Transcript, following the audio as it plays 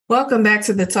Welcome back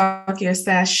to the Talk Your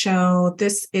Sass show.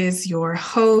 This is your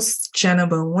host, Jenna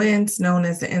Wentz, known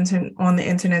as on the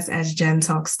internet as Jen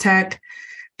Talks Tech.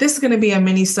 This is going to be a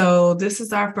minisode. This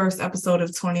is our first episode of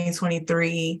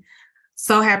 2023.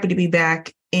 So happy to be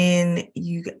back in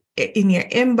your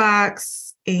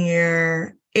inbox, in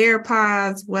your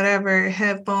AirPods, whatever,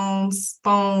 headphones,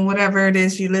 phone, whatever it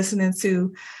is you're listening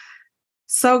to.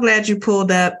 So glad you pulled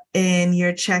up and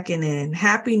you're checking in.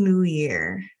 Happy New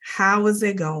Year. How is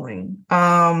it going?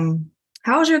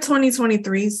 How's your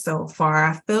 2023 so far?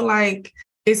 I feel like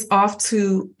it's off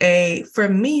to for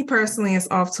me personally, it's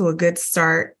off to a good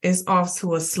start. It's off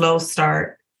to a slow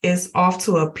start. It's off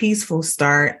to a peaceful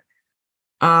start.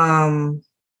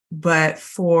 But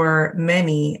for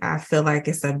many, I feel like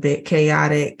it's a bit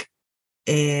chaotic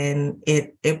and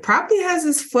it probably has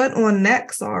its foot on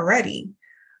necks already.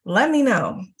 Let me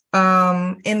know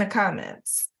in the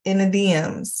comments, in the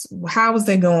DMs. How is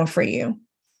it going for you?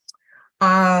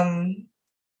 By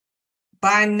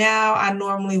now, I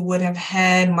normally would have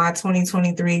had my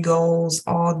 2023 goals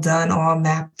all done, all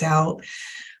mapped out.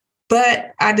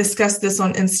 But I discussed this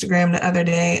on Instagram the other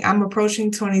day. I'm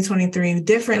approaching 2023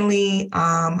 differently.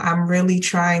 I'm really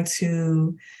trying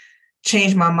to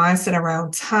change my mindset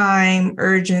around time,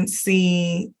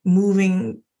 urgency,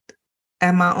 moving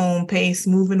at my own pace,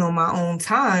 moving on my own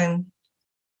time.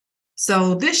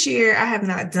 So this year I have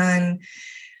not done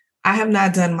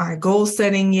my goal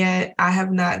setting yet. I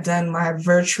have not done my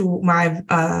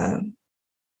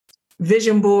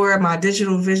vision board, my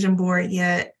digital vision board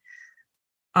yet.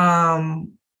 I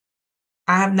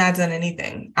have not done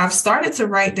anything. I've started to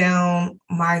write down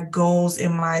my goals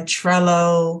in my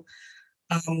Trello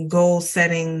goal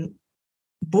setting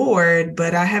board,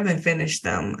 but I haven't finished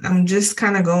them. I'm just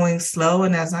kind of going slow,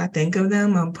 and as I think of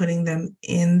them, I'm putting them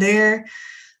in there.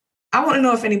 I want to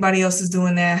know if anybody else is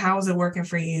doing that. How is it working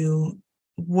for you?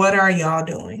 What are y'all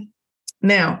doing?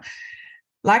 Now,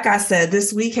 like I said,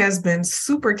 this week has been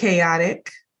super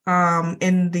chaotic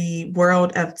in the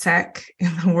world of tech,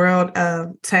 in the world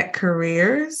of tech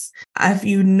careers. If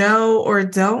you know or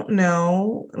don't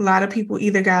know, a lot of people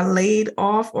either got laid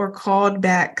off or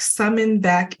summoned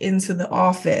back into the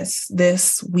office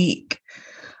this week.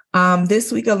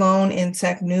 This week alone in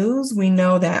tech news, we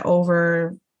know that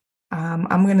over,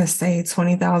 I'm going to say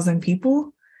 20,000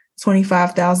 people,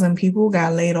 25,000 people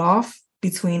got laid off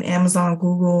between Amazon,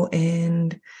 Google,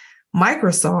 and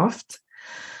Microsoft.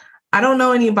 I don't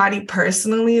know anybody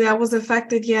personally that was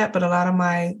affected yet, but a lot of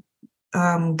my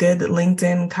good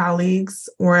LinkedIn colleagues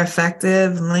were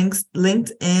affected.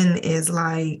 LinkedIn is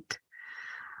like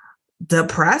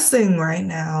depressing right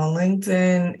now.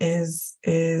 LinkedIn is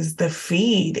the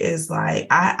feed is like,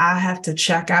 I have to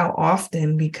check out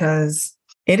often because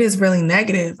it is really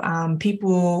negative.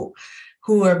 People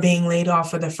who are being laid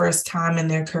off for the first time in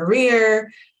their career,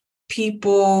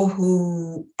 people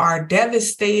who are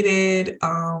devastated,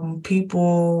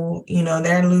 people,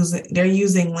 they're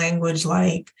using language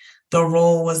like the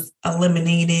role was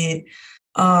eliminated,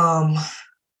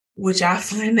 which I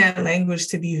find that language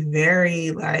to be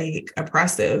very like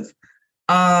oppressive.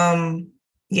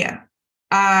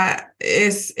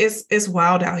 It's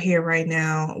wild out here right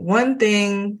now. One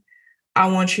thing I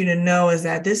want you to know is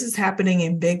that this is happening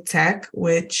in big tech,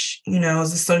 which,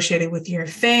 is associated with your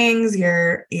FANGs,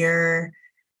 your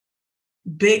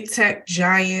big tech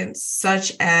giants,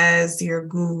 such as your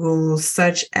Google,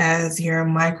 such as your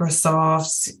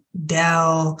Microsofts,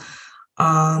 Dell,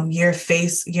 your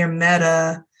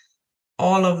Meta,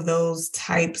 all of those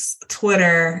types,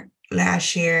 Twitter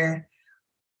last year,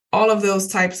 all of those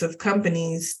types of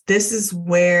companies. This is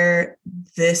where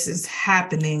this is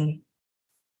happening.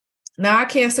 Now, I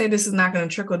can't say this is not going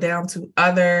to trickle down to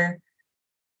other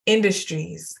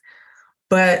industries,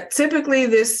 but typically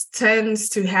this tends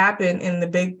to happen in the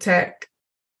big tech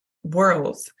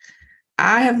worlds.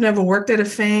 I have never worked at a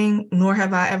FANG, nor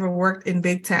have I ever worked in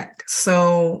big tech.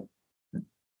 So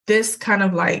this kind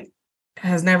of like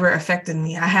has never affected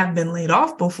me. I have been laid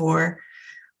off before,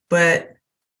 but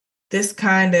this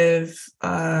kind of,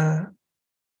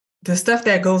 the stuff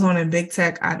that goes on in big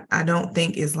tech, I don't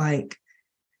think is like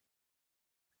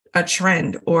a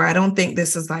trend, or I don't think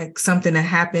this is like something that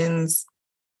happens,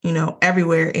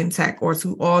 everywhere in tech or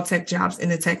to all tech jobs in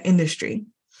the tech industry.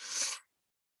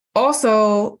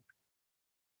 Also,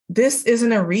 this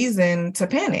isn't a reason to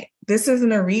panic. This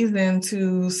isn't a reason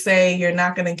to say you're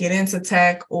not going to get into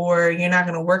tech or you're not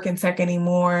going to work in tech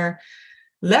anymore.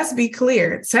 Let's be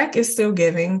clear. Tech is still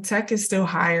giving. Tech is still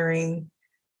hiring.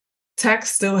 Tech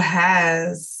still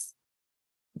has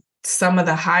some of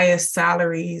the highest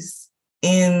salaries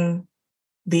in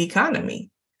the economy.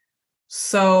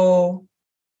 So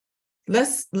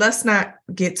let's not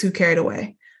get too carried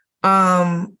away.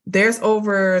 There's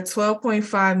over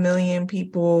 12.5 million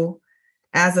people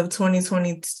as of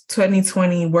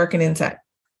 2020 working in tech.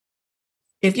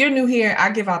 If you're new here, I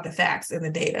give out the facts and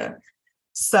the data.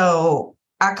 So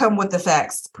I come with the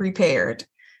facts prepared.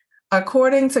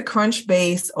 According to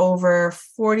Crunchbase, over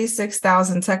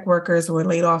 46,000 tech workers were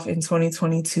laid off in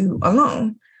 2022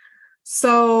 alone.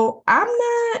 So I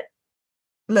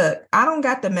don't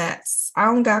got the maths. I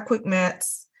don't got quick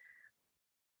maths,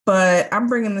 but I'm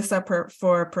bringing this up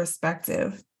for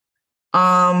perspective.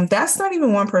 That's not even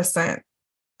 1%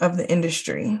 of the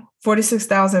industry.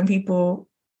 46,000 people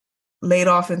laid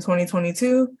off in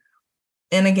 2022.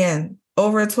 And again,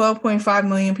 over 12.5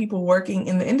 million people working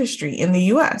in the industry in the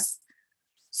US.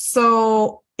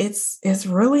 So it's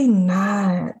really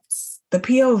not, the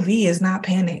POV is not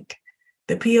panic.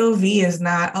 The POV is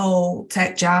not, oh,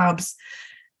 tech jobs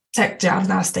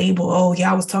not stable. Oh,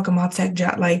 yeah, I was talking about tech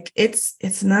job. Like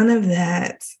it's none of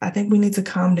that. I think we need to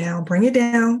calm down, bring it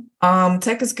down.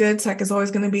 Tech is good. Tech is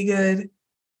always going to be good.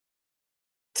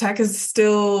 Tech is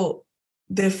still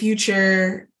the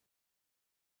future.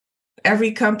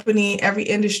 Every company, every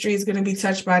industry is going to be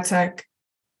touched by tech.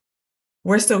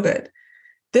 We're still good.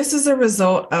 This is a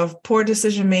result of poor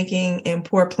decision-making and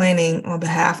poor planning on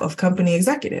behalf of company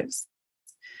executives.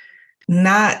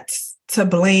 Not to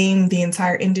blame the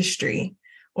entire industry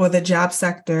or the job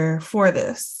sector for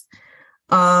this.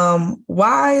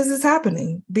 Why is this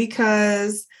happening?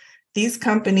 Because these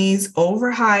companies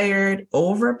overhired,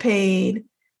 overpaid,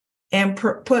 and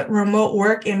put remote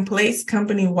work in place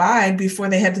company-wide before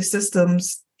they had the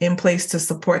systems in place to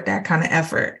support that kind of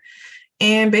effort.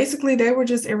 And basically, they were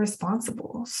just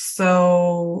irresponsible.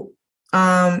 So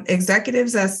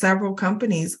executives at several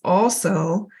companies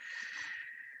also,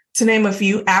 to name a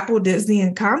few, Apple, Disney,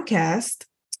 and Comcast,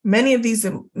 many of these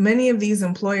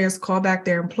employers call back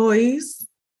their employees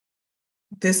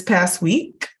this past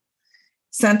week,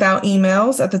 sent out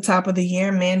emails at the top of the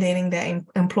year mandating that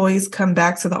employees come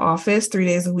back to the office 3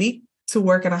 days a week to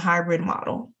work in a hybrid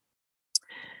model.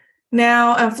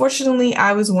 Now, unfortunately,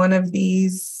 I was one of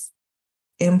these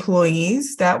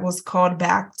employees that was called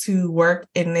back to work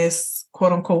in this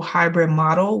quote unquote hybrid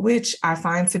model, which I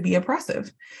find to be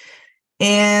oppressive.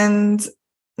 And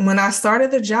when I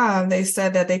started the job, they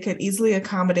said that they could easily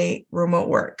accommodate remote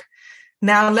work.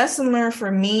 Now, lesson learned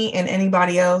for me and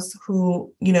anybody else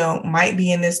who, might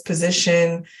be in this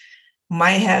position,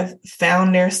 might have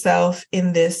found themselves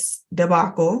in this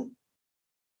debacle,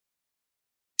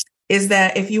 is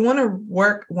that if you want to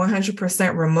work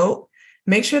 100% remote,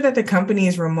 make sure that the company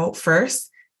is remote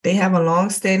first. They have a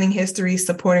long-standing history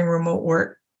supporting remote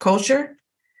work culture.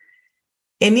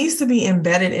 It needs to be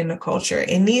embedded in the culture.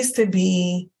 It needs to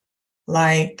be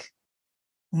like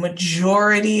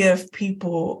majority of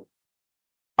people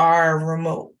are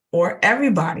remote, or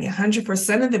everybody,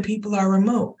 100% of the people are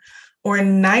remote, or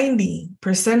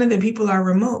 90% of the people are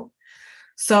remote.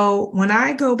 So when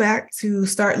I go back to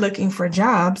start looking for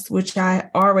jobs, which I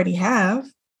already have,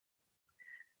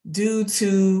 due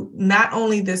to not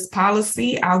only this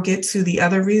policy, I'll get to the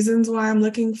other reasons why I'm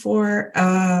looking for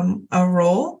a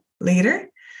role later.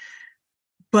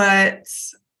 But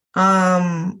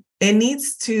it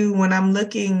needs to, when I'm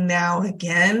looking now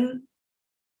again,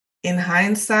 in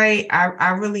hindsight, I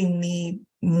really need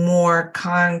more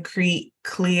concrete,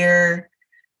 clear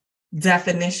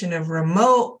definition of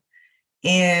remote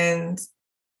and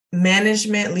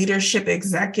management, leadership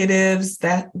executives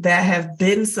that have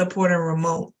been supporting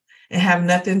remote and have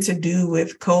nothing to do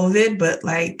with COVID, but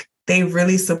like they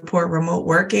really support remote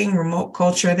working, remote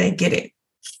culture, they get it.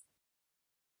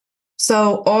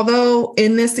 So although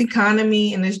in this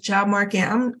economy, in this job market,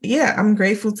 I'm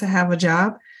grateful to have a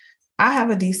job. I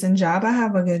have a decent job. I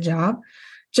have a good job.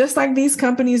 Just like these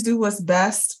companies do what's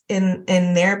best in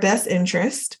their best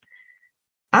interest,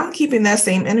 I'm keeping that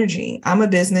same energy. I'm a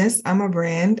business. I'm a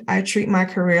brand. I treat my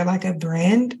career like a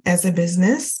brand as a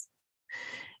business.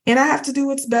 And I have to do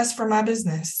what's best for my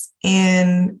business.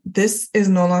 And this is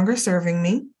no longer serving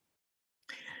me.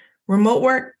 Remote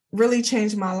work really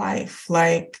changed my life.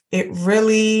 Like it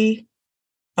really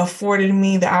afforded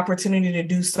me the opportunity to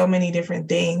do so many different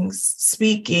things,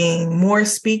 speaking,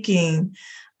 working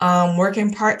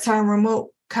part-time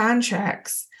remote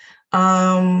contracts,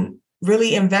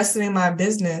 really investing in my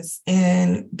business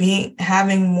and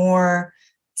having more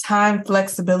time,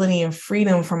 flexibility, and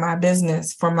freedom for my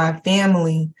business, for my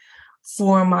family,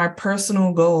 for my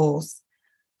personal goals.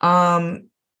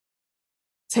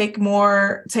 Taking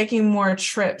more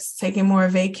trips, taking more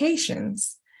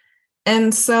vacations.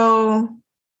 And so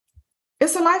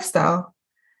it's a lifestyle,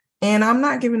 and I'm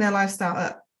not giving that lifestyle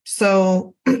up.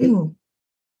 So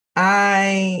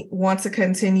I want to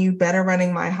continue better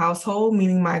running my household,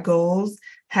 meeting my goals,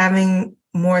 having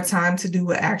more time to do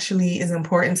what actually is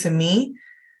important to me.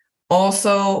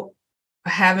 Also,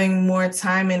 having more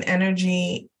time and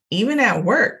energy, even at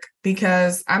work,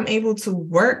 because I'm able to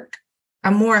work.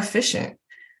 I'm more efficient.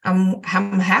 I'm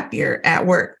happier at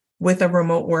work with a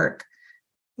remote work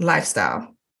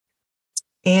lifestyle.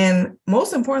 And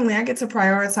most importantly, I get to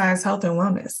prioritize health and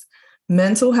wellness,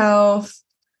 mental health,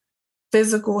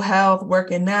 physical health,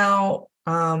 working out,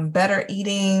 better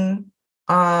eating.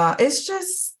 It's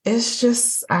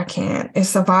just, I can't.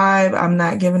 It's a vibe. I'm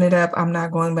not giving it up. I'm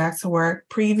not going back to work.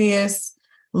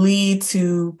 Previously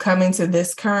to coming to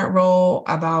this current role,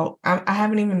 I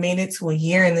haven't even made it to a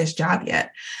year in this job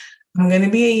yet. I'm going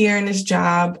to be a year in this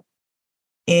job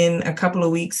in a couple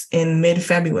of weeks in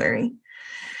mid-February.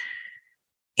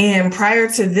 And prior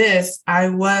to this, I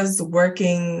was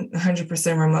working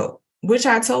 100% remote, which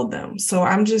I told them. So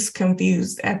I'm just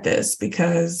confused at this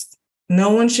because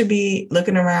no one should be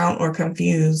looking around or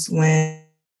confused when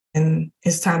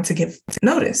it's time to give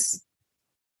notice.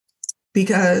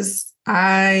 Because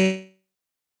you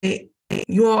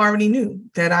all already knew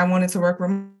that I wanted to work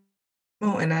remote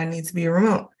and I need to be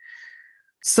remote.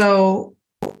 So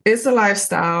it's a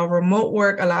lifestyle. Remote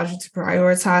work allows you to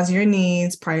prioritize your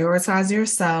needs, prioritize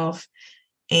yourself.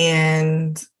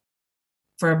 And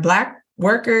for Black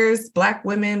workers, Black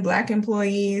women, Black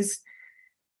employees,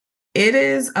 it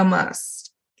is a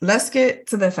must. Let's get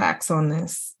to the facts on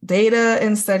this. Data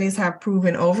and studies have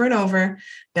proven over and over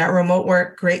that remote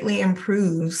work greatly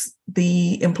improves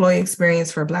the employee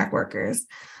experience for Black workers.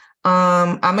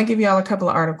 I'm going to give you all a couple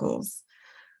of articles.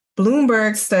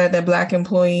 Bloomberg said that Black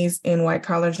employees in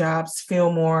white-collar jobs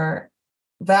feel more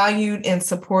valued and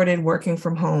supported working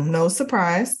from home. No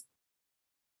surprise.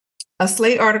 A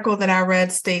Slate article that I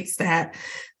read states that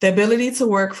the ability to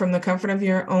work from the comfort of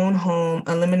your own home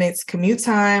eliminates commute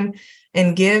time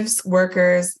and gives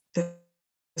workers the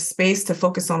space to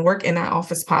focus on work and not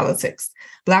office politics.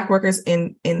 Black workers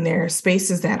in their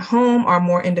spaces at home are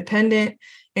more independent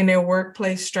and their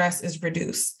workplace stress is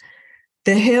reduced.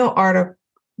 The Hill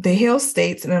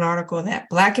states in an article that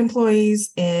Black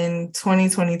employees in the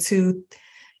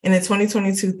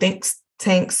 2022 think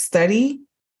tank study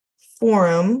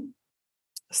forum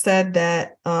said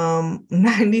that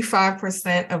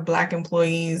 95% of Black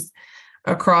employees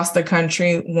across the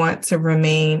country want to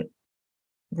remain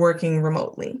working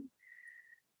remotely.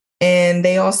 And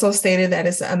they also stated that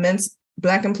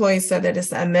Black employees said that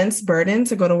it's an immense burden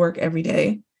to go to work every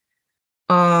day.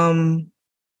 In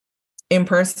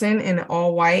person in an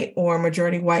all white or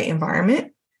majority white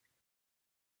environment.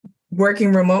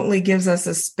 Working remotely gives us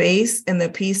a space and the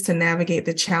peace to navigate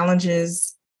the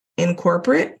challenges in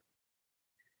corporate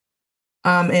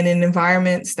and in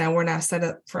environments that were not set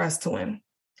up for us to win.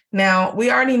 Now, we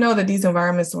already know that these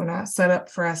environments were not set up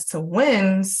for us to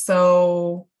win.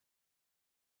 So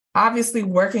obviously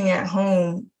working at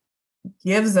home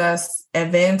gives us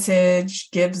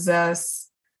advantage, gives us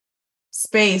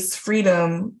space,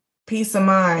 freedom, peace of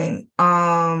mind,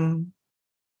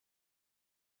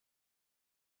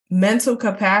 mental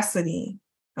capacity,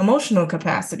 emotional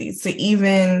capacity to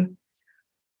even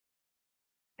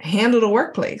handle the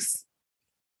workplace.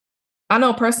 I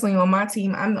know personally on my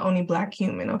team, I'm the only Black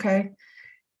human, okay?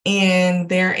 And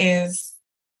there is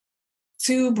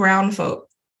 2 brown folk,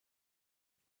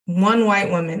 1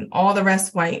 white woman, all the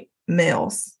rest white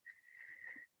males.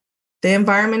 The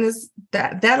environment is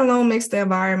that alone makes the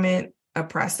environment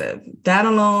oppressive. That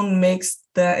alone makes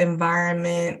the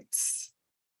environment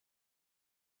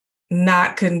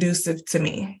not conducive to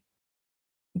me.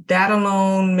 That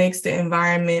alone makes the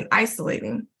environment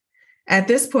isolating. At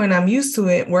this point, I'm used to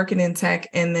it working in tech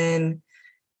and then,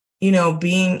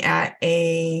 being at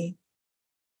the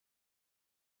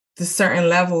certain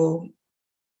level,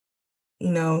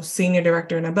 senior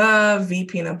director and above,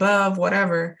 VP and above,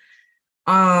 whatever.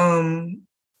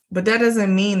 But that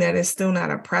doesn't mean that it's still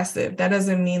not oppressive. That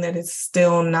doesn't mean that it's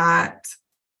still not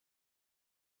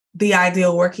the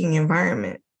ideal working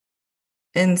environment.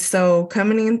 And so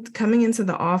coming into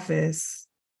the office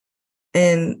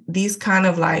and these kind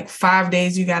of like 5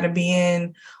 days you got to be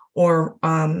in or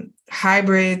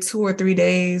hybrid 2 or 3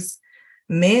 days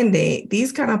mandate,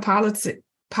 these kind of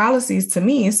policies to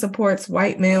me, it supports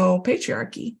white male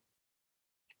patriarchy.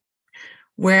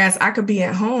 Whereas I could be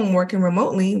at home working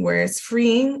remotely where it's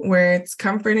freeing, where it's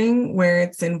comforting, where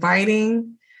it's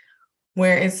inviting,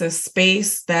 where it's a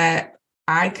space that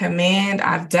I command,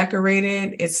 I've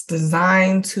decorated. It's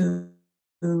designed to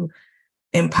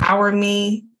empower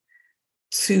me,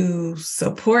 to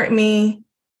support me.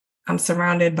 I'm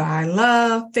surrounded by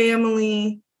love,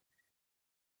 family.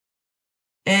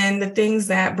 and the things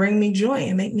that bring me joy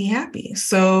and make me happy.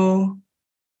 So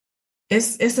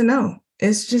it's a no.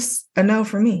 It's just a no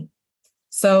for me.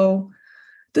 So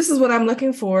this is what I'm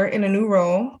looking for in a new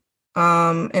role.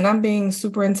 And I'm being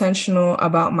super intentional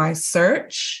about my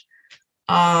search.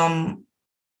 Prior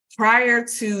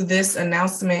to this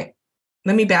announcement,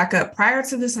 let me back up. Prior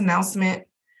to this announcement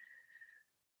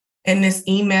and this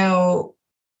email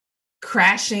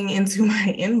crashing into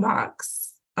my inbox,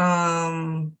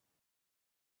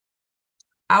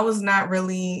 I was not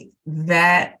really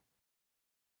that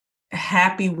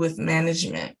happy with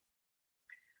management.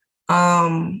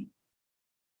 My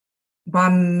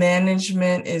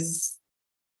management is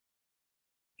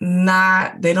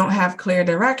not, they don't have clear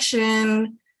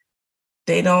direction.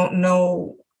 They don't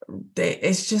know,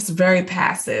 it's just very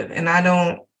passive. And I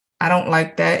don't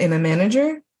like that in a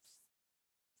manager.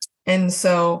 And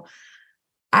so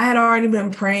I had already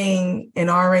been praying and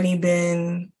already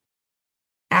been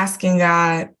asking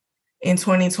God in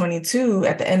 2022,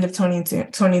 at the end of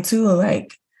 2022,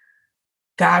 like,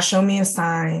 God, show me a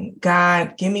sign.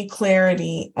 God, give me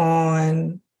clarity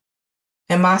on,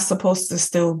 am I supposed to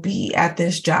still be at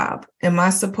this job? Am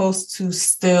I supposed to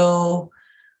still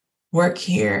work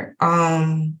here?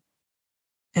 Am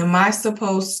I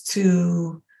supposed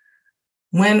to,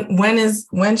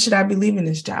 when should I be leaving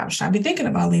this job? Should I be thinking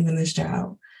about leaving this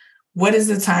job? What is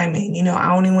the timing? You know,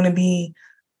 I don't want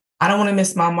to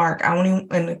miss my mark.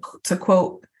 And to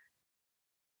quote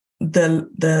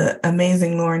the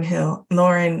amazing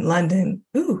Lauren London.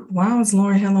 Ooh, why was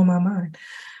Lauren Hill on my mind?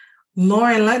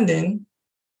 Lauren London.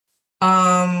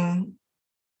 I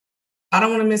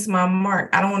don't want to miss my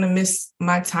mark. I don't want to miss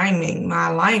my timing, my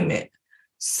alignment.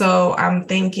 So I'm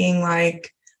thinking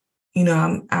like, you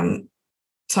know, I'm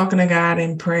talking to God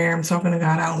in prayer. I'm talking to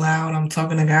God out loud. I'm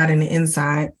talking to God in the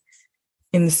inside,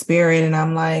 in the spirit. And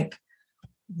I'm like,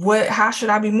 how should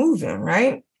I be moving?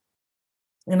 Right.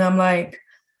 And I'm like,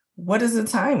 what is the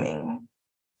timing?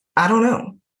 I don't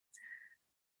know.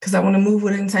 Because I want to move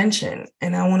with intention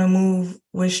and I want to move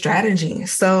with strategy.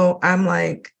 So I'm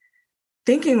like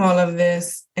thinking all of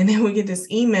this. And then we get this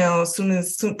email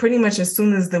pretty much as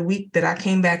soon as the week that I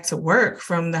came back to work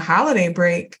from the holiday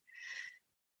break.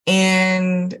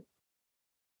 And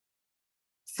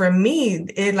for me,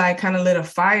 it like kind of lit a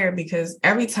fire, because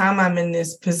every time I'm in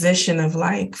this position of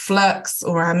like flux,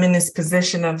 or I'm in this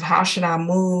position of how should I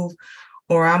move,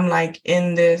 or I'm like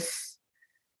in this,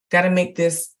 got to make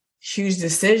this huge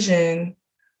decision,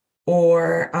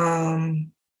 or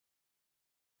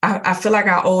I feel like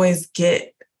I always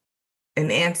get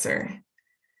an answer.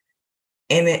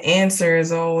 And the answer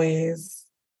is always,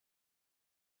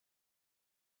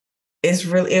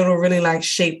 it'll really like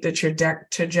shape the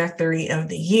trajectory of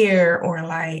the year, or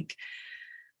like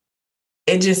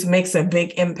it just makes a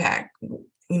big impact,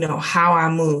 you know, how I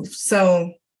move.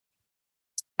 So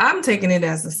I'm taking it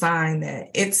as a sign that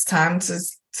it's time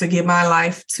to get my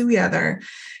life together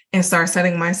and start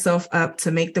setting myself up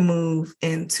to make the move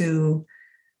and to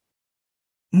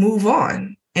move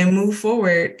on and move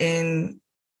forward and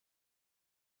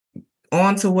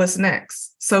on to what's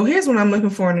next. So here's what I'm looking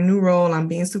for in a new role. I'm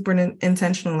being super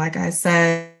intentional. Like I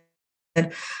said,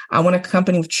 I want a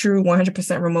company with true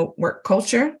 100% remote work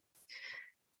culture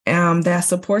that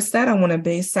supports that. I want a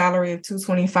base salary of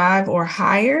 $225 or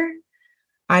higher.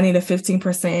 I need a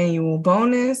 15% annual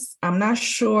bonus. I'm not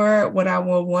sure what I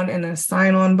will want in a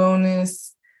sign-on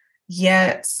bonus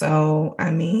yet. So,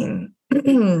 I mean,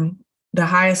 the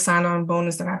highest sign-on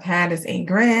bonus that I've had is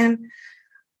 $8,000,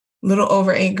 little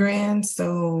over $8,000.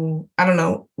 So I don't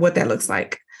know what that looks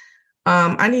like.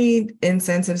 I need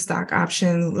incentive stock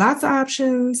options, lots of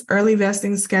options, early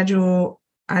vesting schedule.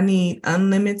 I need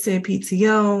unlimited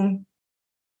PTO.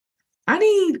 I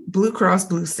need Blue Cross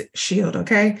Blue Shield,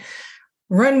 okay?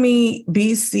 Run me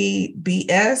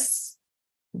BCBS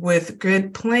with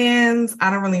good plans. I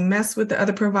don't really mess with the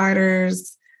other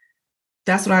providers.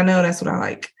 That's what I know. That's what I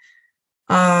like.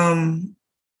 And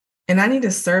I need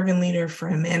a servant leader for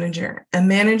a manager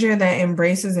that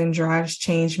embraces and drives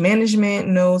change management,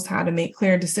 knows how to make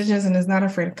clear decisions, and is not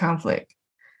afraid of conflict.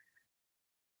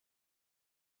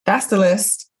 That's the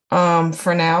list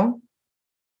for now.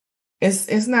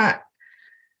 It's not,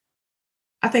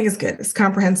 I think it's good. It's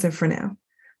comprehensive for now.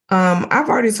 I've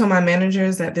already told my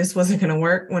managers that this wasn't going to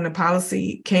work when the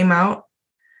policy came out.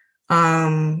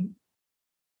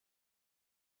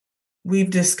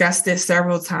 We've discussed it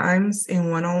several times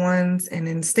in one-on-ones and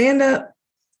in stand-up,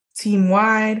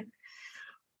 team-wide.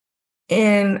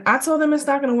 And I told them it's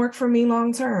not going to work for me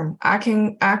long-term. I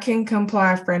can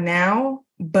comply for now,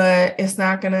 but it's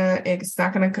not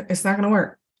gonna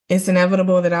work. It's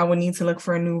inevitable that I would need to look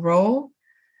for a new role.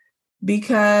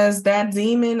 because that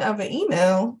demon of an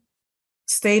email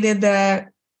stated that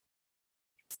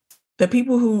the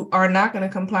people who are not going to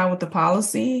comply with the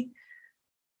policy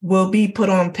will be put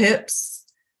on PIPs.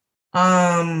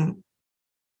 Their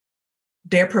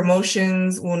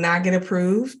promotions will not get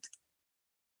approved,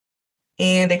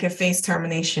 and they could face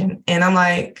termination. And I'm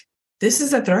like, this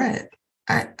is a threat.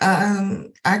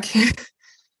 I can't.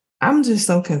 I'm just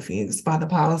so confused by the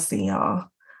policy, y'all.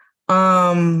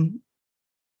 How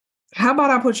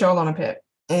about I put y'all on a PIP,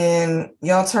 and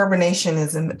y'all termination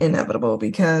is inevitable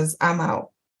because I'm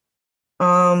out.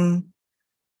 I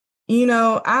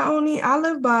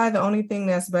live by the only thing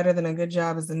that's better than a good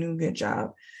job is a new good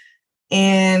job.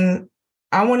 And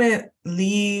I want to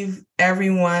leave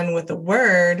everyone with a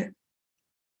word,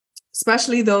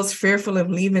 especially those fearful of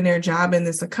leaving their job in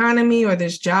this economy or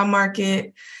this job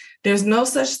market. There's no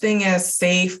such thing as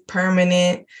safe,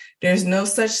 permanent. There's no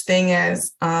such thing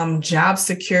as job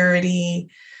security.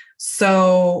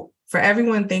 So for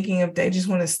everyone thinking if they just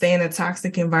want to stay in a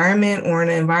toxic environment or an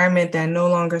environment that no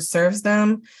longer serves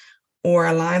them or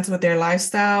aligns with their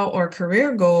lifestyle or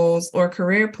career goals or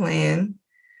career plan,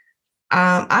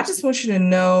 I just want you to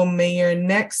know, may your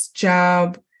next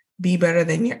job be better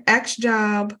than your ex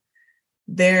job.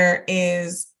 There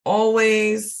is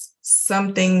always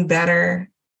something better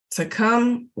to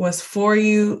come. What's for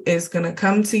you is going to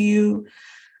come to you.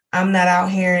 I'm not out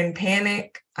here in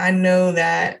panic. I know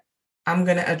that I'm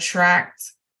going to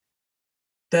attract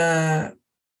the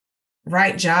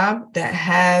right job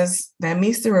that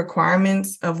meets the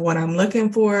requirements of what I'm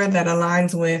looking for, that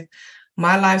aligns with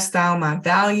my lifestyle, my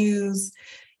values,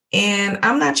 and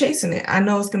I'm not chasing it. I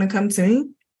know it's going to come to me.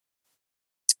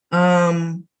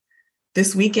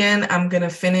 This weekend, I'm going to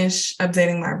finish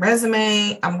updating my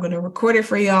resume. I'm going to record it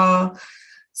for y'all,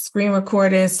 screen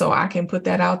record it so I can put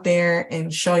that out there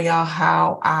and show y'all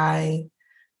how I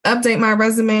update my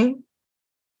resume.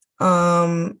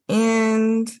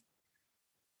 And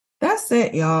that's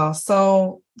it, y'all.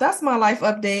 So that's my life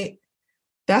update.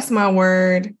 That's my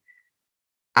word.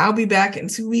 I'll be back in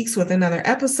 2 weeks with another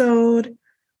episode.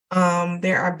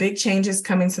 There are big changes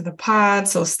coming to the pod,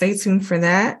 so stay tuned for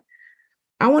that.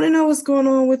 I want to know what's going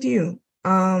on with you.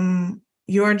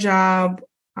 Your job.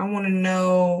 I want to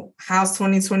know how's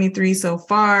 2023 so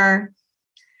far.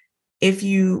 If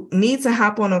you need to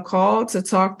hop on a call to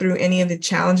talk through any of the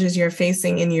challenges you're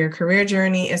facing in your career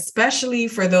journey, especially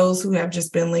for those who have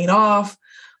just been laid off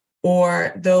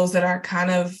or those that are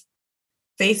kind of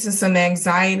facing some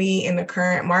anxiety in the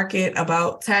current market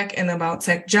about tech and about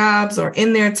tech jobs or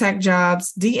in their tech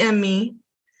jobs, DM me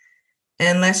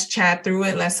and let's chat through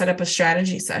it. Let's set up a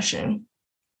strategy session.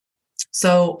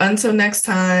 So until next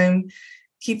time,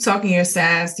 keep talking your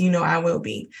sass. You know I will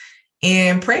be.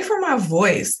 And pray for my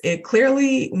voice. It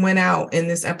clearly went out in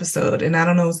this episode and I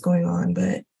don't know what's going on,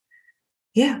 but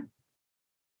yeah.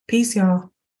 Peace, y'all.